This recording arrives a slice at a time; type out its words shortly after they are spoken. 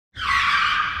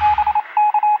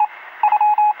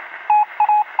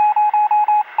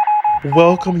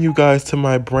Welcome you guys to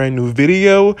my brand new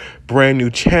video, brand new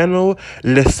channel,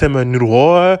 Le Sema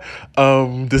Noir.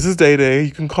 This is Day Day.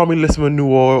 You can call me Le Sema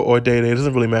Noir or Day Day. It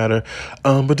doesn't really matter.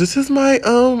 But this is my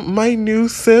new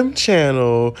sim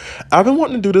channel. I've been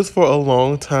wanting to do this for a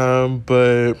long time,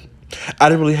 but I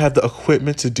didn't really have the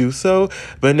equipment to do so.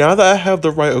 But now that I have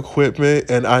the right equipment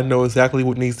and I know exactly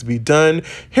what needs to be done,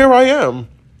 here I am.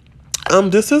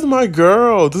 This is my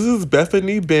girl. This is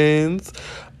Bethany Benz.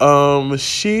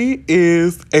 She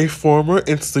is a former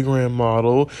Instagram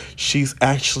model. She's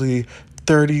actually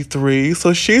 33.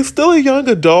 So she's still a young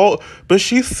adult, but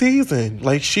she's seasoned.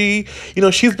 Like she's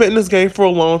been in this game for a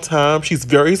long time. She's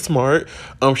very smart.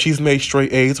 She's made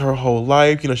straight A's her whole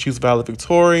life. She's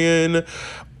valedictorian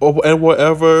and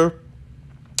whatever.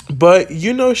 But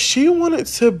she wanted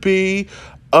to be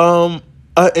an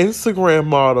Instagram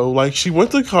model. Like she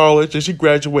went to college and she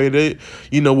graduated,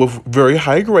 with very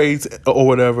high grades or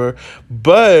whatever.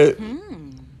 But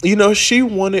she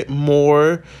wanted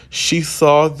more. She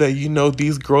saw that,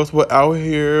 these girls were out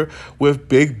here with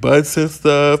big butts and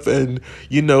stuff, and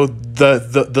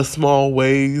the small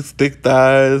waist, thick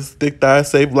thighs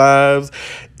save lives.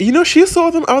 She saw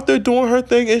them out there doing her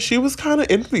thing and she was kind of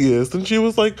envious. And she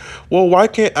was like, well, why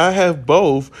can't I have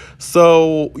both?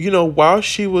 So, while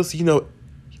she was,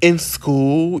 in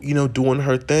school, doing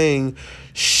her thing,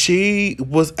 she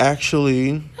was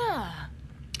actually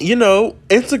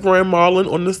Instagram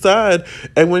modeling on the side.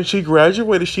 And when she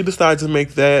graduated, she decided to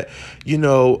make that,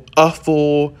 a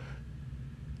full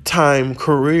time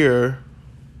career.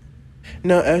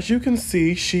 Now, as you can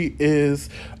see, she is,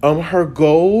 her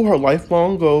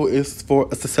lifelong goal is for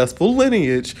a successful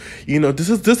lineage. This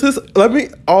is, let me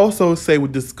also say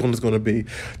what this is going to be.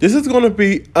 This is going to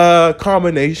be a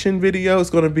combination video.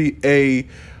 It's going to be a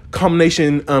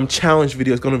combination challenge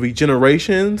video. It's going to be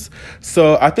generations.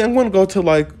 So I think I'm going to go to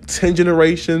like 10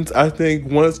 generations. I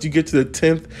think once you get to the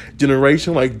 10th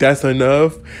generation, like that's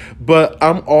enough. But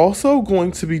I'm also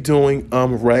going to be doing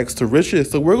rags to riches.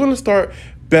 So we're going to start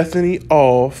Bethany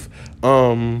off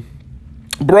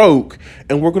broke,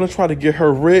 and we're going to try to get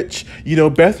her rich.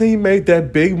 Bethany made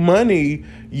that big money,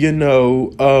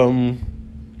 Instagram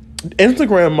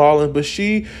modeling, but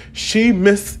she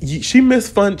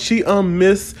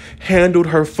mishandled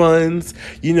her funds,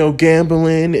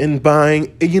 gambling and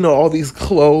buying, all these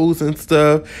clothes and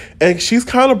stuff, and she's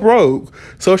kind of broke.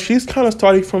 So she's kind of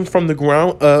starting from the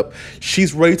ground up.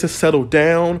 She's ready to settle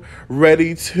down,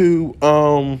 ready to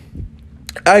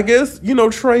I guess,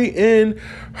 trade in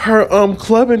her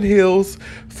clubbing heels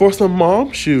for some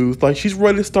mom shoes. Like she's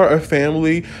ready to start a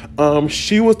family.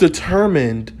 She was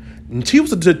determined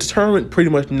pretty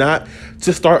much not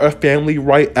to start a family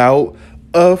right out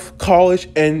of college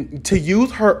and to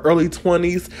use her early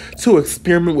 20s to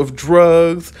experiment with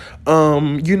drugs,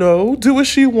 do what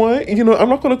she want. I'm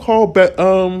not gonna call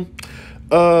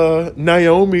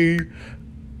Naomi,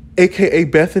 aka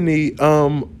Bethany,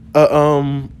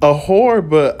 a whore,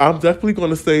 but I'm definitely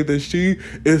going to say that she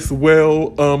is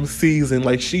well seasoned.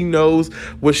 Like she knows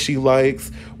what she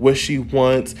likes, what she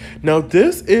wants. Now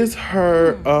this is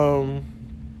her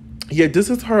this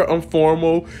is her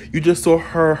formal. You just saw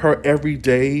her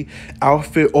everyday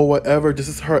outfit or whatever. This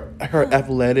is her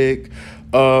athletic,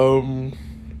 and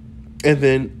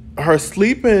then her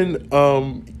sleeping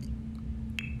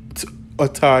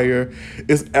attire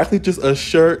is actually just a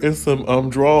shirt and some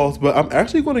drawers, but I'm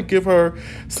actually going to give her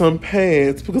some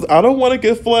pants because I don't want to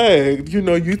get flagged.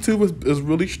 YouTube is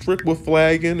really strict with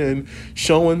flagging and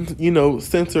showing,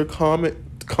 censor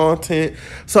content.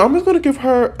 So I'm just going to give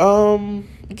her some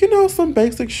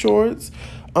basic shorts.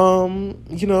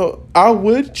 I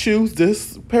would choose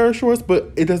this pair of shorts,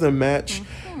 but it doesn't match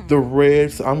the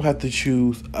red, so I'm gonna have to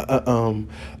choose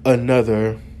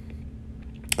another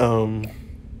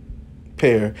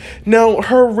pair. Now,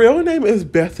 her real name is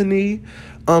Bethany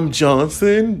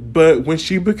Johnson, but when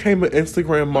she became an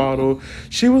Instagram model,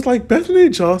 she was like, Bethany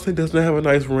Johnson doesn't have a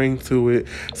nice ring to it.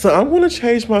 So I'm going to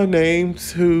change my name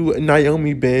to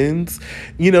Naomi Benz.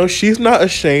 She's not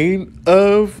ashamed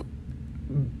of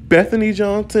Bethany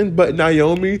Johnson, but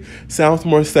Naomi sounds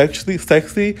more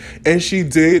sexy, and she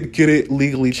did get it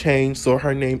legally changed, so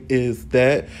her name is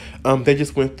that. They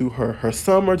just went through her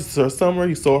summer. This is her summer.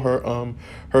 You saw her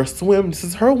swim. This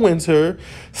is her winter.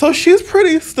 So she's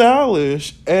pretty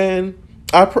stylish, and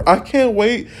I can't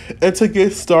wait and to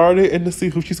get started and to see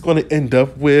who she's going to end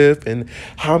up with and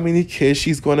how many kids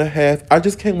she's going to have. I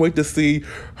just can't wait to see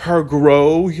her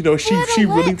grow. You know, she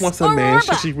really wants a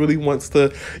mansion. She really wants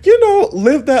to, you know,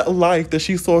 live that life that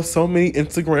she saw so many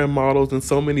Instagram models and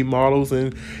so many models.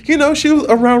 And, you know, she was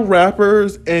around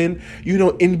rappers and, you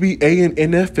know, NBA and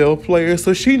NFL players.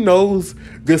 So she knows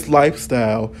this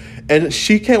lifestyle. And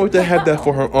she can't wait to have that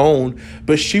for her own.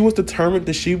 But she was determined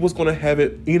that she was going to have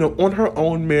it, you know, on her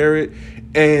own merit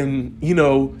and, you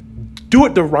know, do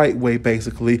it the right way,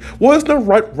 basically. Well, it's the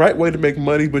right way to make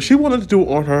money, but she wanted to do it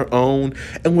on her own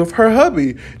and with her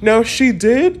hubby. Now, she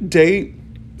did date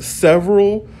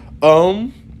several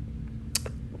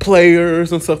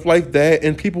players and stuff like that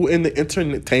and people in the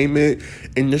entertainment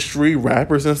industry,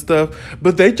 rappers and stuff,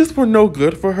 but they just were no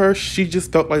good for her. She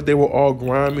just felt like they were all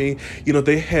grimy. You know,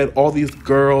 they had all these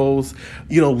girls,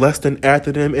 you know, less than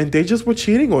after them, and they just were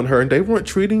cheating on her and they weren't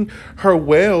treating her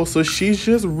well. So she's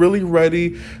just really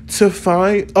ready to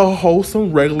find a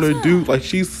wholesome regular dude. Like,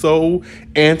 she's so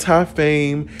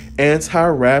anti-fame,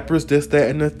 anti-rappers, this, that,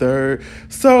 and the third.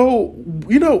 So,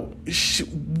 you know,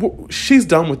 she's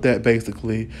done with that,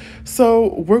 basically.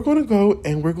 So we're gonna go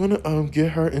and we're gonna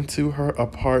get her into her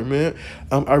apartment.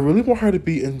 I really want her to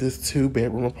be in this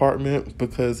 2-bedroom apartment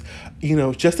because, you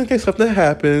know, just in case something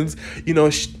happens, you know,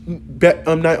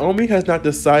 Naomi has not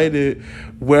decided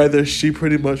whether she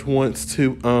pretty much wants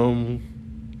to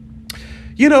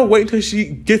you know, wait until she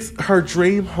gets her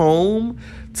dream home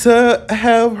to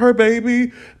have her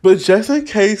baby. But just in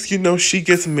case, you know, she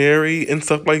gets married and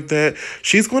stuff like that,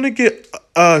 she's going to get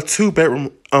a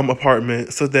 2-bedroom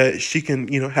apartment so that she can,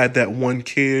 you know, have that one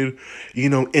kid, you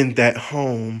know, in that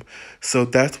home. So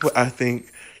that's what I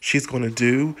think she's going to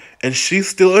do. And she's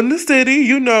still in the city,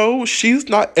 you know. She's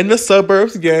not in the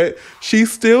suburbs yet.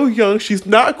 She's still young. She's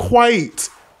not quite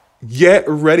yet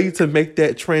ready to make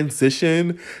that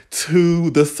transition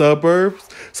to the suburbs.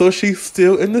 So she's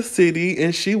still in the city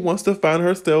and she wants to find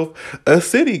herself a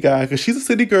city guy because she's a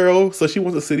city girl. So she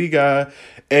wants a city guy,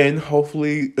 and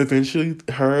hopefully eventually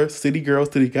her city girl,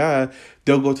 city guy,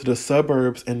 they'll go to the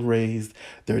suburbs and raise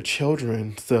their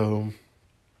children. So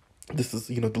this is,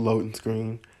 you know, the loading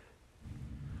screen.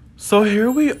 So here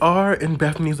we are in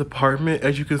Bethany's apartment.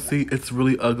 As you can see, it's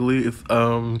really ugly. It's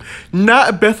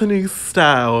not Bethany's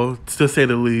style, to say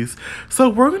the least. So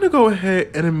we're gonna go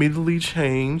ahead and immediately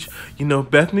change. You know,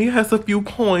 Bethany has a few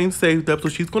coins saved up, so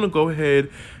she's gonna go ahead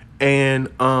and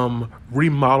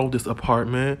remodel this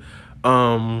apartment.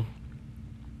 To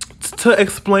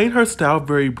explain her style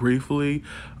very briefly,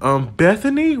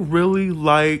 Bethany really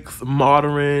likes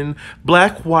modern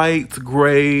black, whites,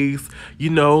 grays. You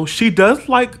know, she does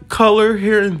like color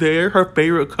here and there. Her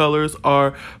favorite colors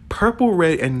are purple,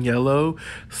 red, and yellow.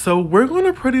 So we're going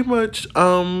to pretty much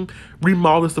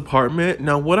remodel this apartment.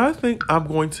 Now, what I think I'm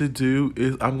going to do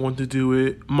is I'm going to do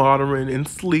it modern and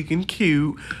sleek and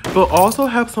cute, but also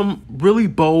have some really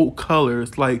bold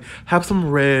colors, like have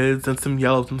some reds and some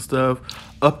yellows and stuff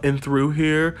up and through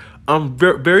here.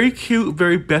 Very cute,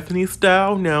 very Bethany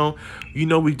style. Now, you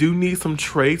know, we do need some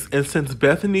traits, and since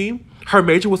Bethany, her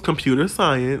major was computer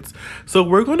science, so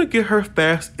we're gonna get her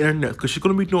fast internet because she's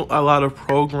gonna be doing a lot of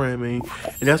programming,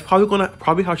 and that's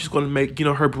probably how she's gonna make, you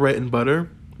know, her bread and butter,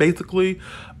 basically.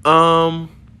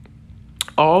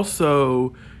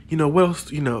 Also, you know, what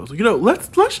else?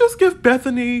 Let's just give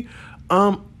Bethany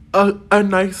a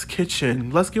nice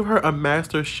kitchen. Let's give her a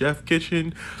master chef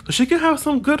kitchen so she can have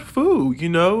some good food, you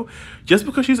know? Just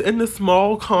because she's in this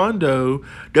small condo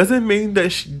doesn't mean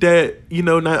that you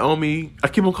know, Naomi, I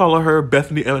keep on calling her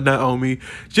Bethany and Naomi.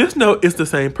 Just know it's the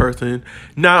same person.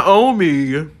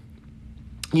 Naomi,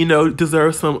 you know,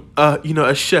 deserves some, you know,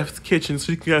 a chef's kitchen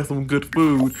so she can have some good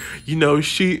food. You know,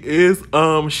 she is,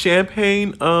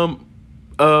 champagne,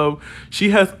 she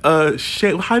has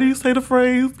how do you say the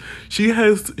phrase? She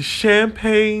has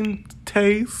champagne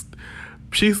taste.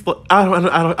 She's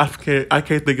I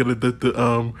can't think of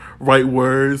the right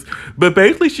words. But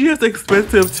basically she has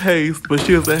expensive taste, but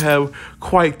she doesn't have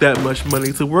quite that much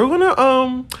money. So we're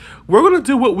gonna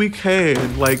do what we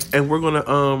can, like, and we're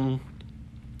gonna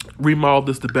remodel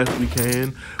this the best we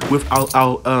can with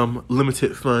our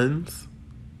limited funds.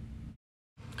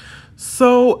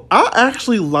 So I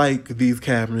actually like these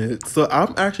cabinets. So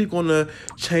I'm actually gonna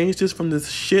change this from this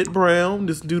shit brown,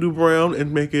 this doo-doo brown,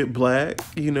 and make it black,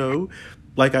 you know.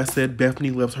 Like I said,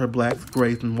 Bethany loves her blacks,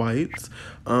 grays, and whites.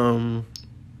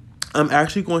 I'm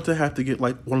actually going to have to get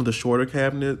like one of the shorter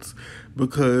cabinets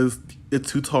because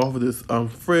it's too tall for this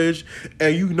fridge.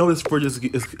 And you know this fridge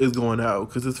is going out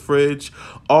because this fridge,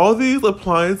 all these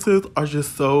appliances are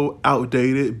just so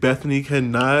outdated. Bethany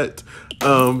cannot,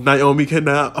 Naomi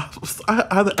cannot.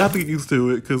 I have to get used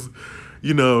to it because,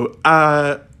 you know,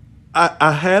 I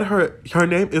had her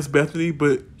name is Bethany,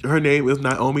 but her name is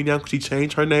Naomi now because she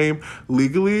changed her name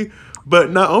legally.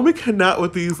 But Naomi cannot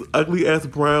with these ugly ass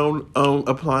brown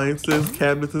appliances,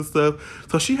 cabinets and stuff.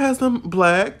 So she has them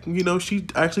black. You know, she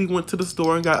actually went to the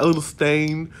store and got a little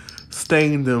stained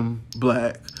them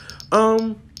black.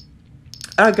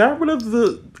 I got rid of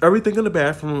the everything in the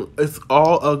bathroom. It's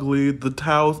all ugly. The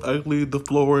towels ugly. The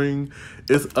flooring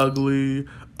is ugly.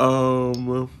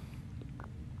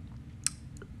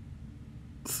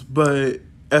 But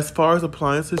as far as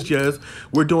appliances, yes,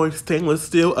 we're doing stainless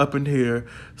steel up in here.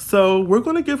 So we're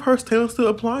going to give her stainless steel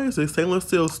appliances, stainless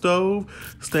steel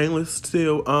stove, stainless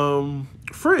steel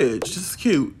fridge. Just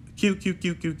cute. Cute, cute,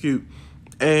 cute, cute, cute.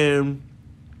 And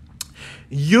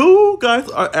you guys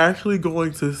are actually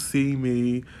going to see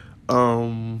me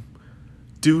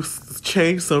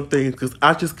change some things because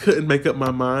I just couldn't make up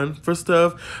my mind for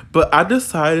stuff. But I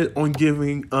decided on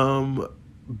giving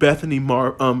Naomi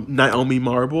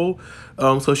marble.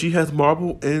 So she has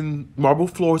marble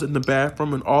floors in the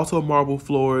bathroom and also marble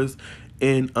floors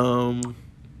in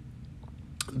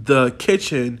the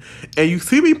kitchen. And you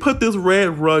see me put this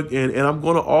red rug in, and I'm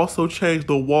gonna also change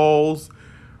the walls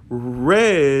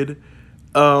red.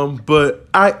 But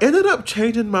I ended up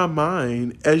changing my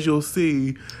mind, as you'll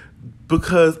see,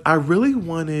 because I really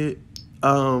wanted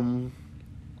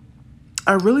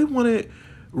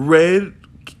red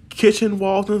kitchen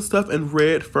walls and stuff and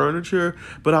red furniture,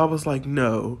 but I was like,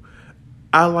 no,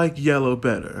 I like yellow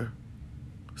better.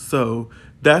 So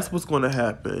that's what's going to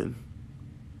happen.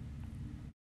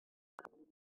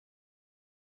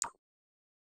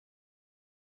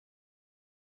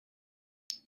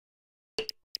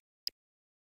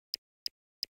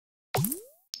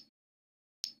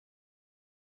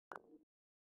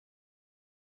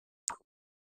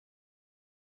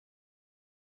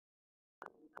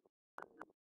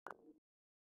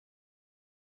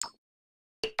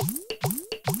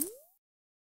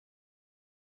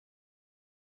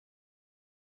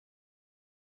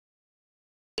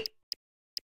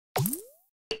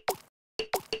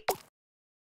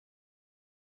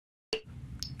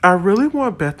 I really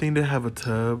want Bethany to have a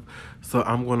tub, so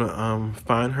I'm gonna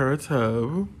find her a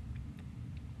tub.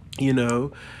 You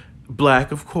know,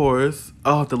 black of course.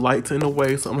 Oh, the light's in the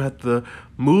way, so I'm gonna have to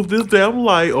move this damn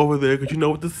light over there because you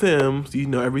know with the Sims, you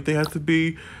know everything has to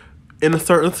be in a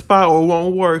certain spot or it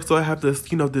won't work. So I have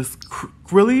this, you know, this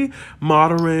really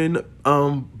modern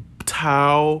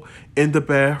towel in the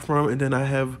bathroom, and then I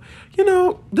have, you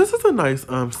know, this is a nice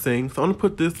sink. So I'm gonna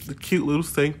put this cute little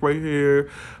sink right here.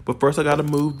 But first I gotta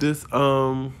move this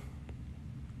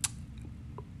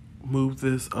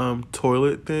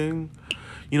toilet thing.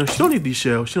 You know, she don't need these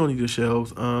shelves. She don't need the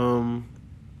shelves.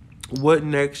 What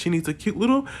next? She needs a cute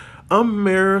little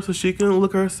mirror so she can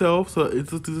look herself. So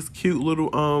it's just this cute little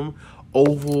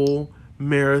oval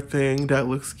mirror thing that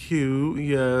looks cute.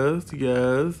 Yes,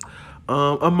 yes.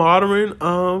 A modern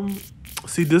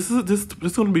see this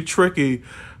is gonna be tricky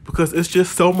because it's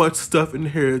just so much stuff in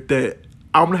here that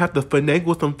I'm gonna have to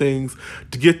finagle some things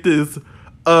to get this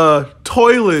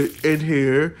toilet in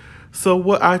here. So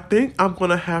what I think I'm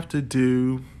gonna have to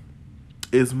do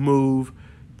is move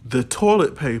the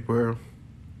toilet paper.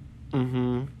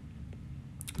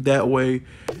 That way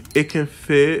it can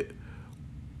fit.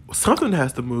 Something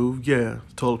has to move. Yeah,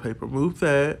 toilet paper. Move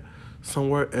that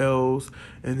somewhere else.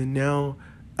 And then now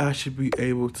I should be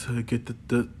able to get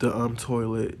the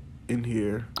toilet in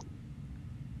here.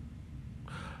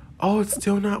 Oh, it's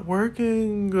still not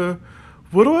working.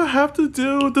 What do I have to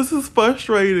do? This is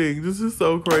frustrating. This is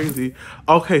so crazy.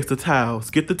 Okay, so towels.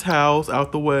 Get the towels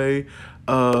out the way.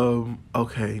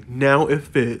 Okay, now it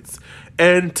fits.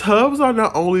 And tubs are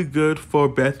not only good for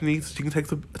Bethany, so she can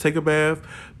take a bath,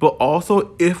 but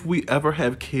also if we ever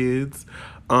have kids,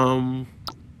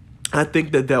 I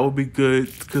think that would be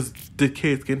good because the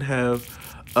kids can have,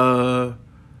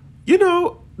 you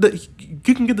know,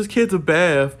 you can get the kids a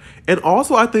bath. And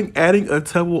also I think adding a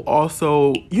tub will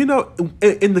also, you know,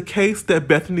 in the case that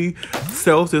Bethany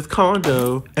sells this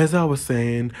condo, as I was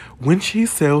saying, when she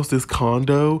sells this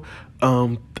condo,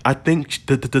 I think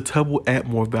the tub will add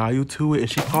more value to it, and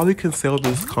she probably can sell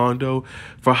this condo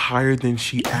for higher than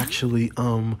she actually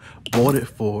bought it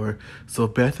for. So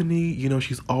Bethany, you know,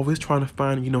 she's always trying to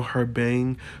find, you know, her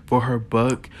bang for her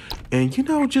buck, and you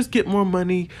know, just get more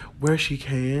money where she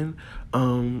can.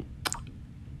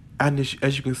 and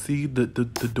as you can see, the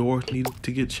doors need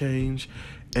to get changed.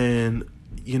 And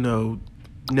you know,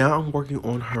 now I'm working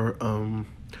on her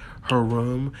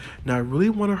room. Now I really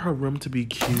wanted her room to be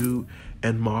cute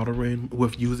and modern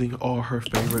with using all her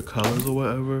favorite colors or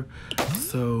whatever.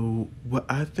 So what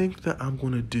I think that I'm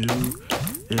gonna do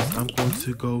is I'm going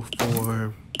to go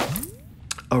for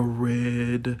a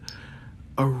red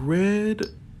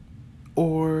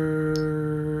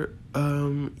or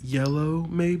yellow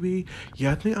maybe.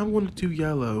 Yeah, I think I'm gonna do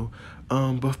yellow.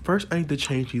 But first I need to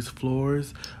change these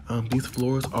floors. These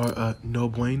floors are no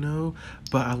bueno,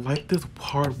 but I like this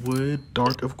hardwood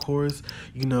dark, of course.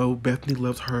 You know, Bethany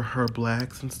loves her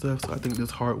blacks and stuff, so I think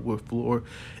this hardwood floor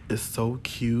is so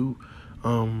cute.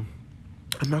 I'm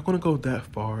not gonna go that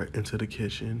far into the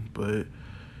kitchen, but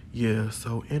yeah,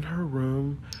 so in her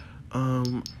room,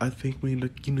 I think we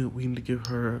need to, we need to give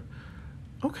her,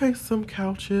 okay, some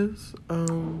couches,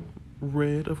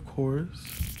 red, of course,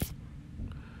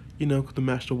 to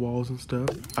match the walls and stuff.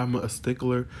 I'm a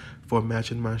stickler for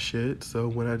matching my shit, so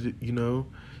when I do,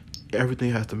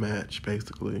 everything has to match,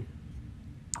 basically.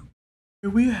 Here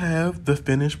we have the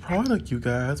finished product, you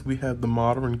guys. We have the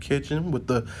modern kitchen with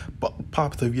the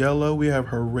pops of yellow. We have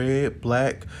her red,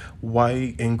 black,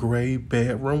 white, and gray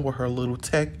bedroom with her little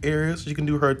tech area so you can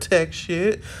do her tech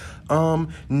shit.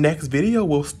 Next video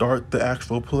we'll start the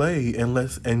actual play and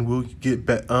we'll get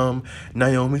back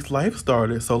Naomi's life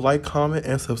started. So like, comment,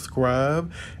 and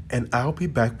subscribe, and I'll be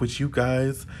back with you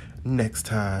guys next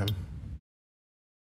time.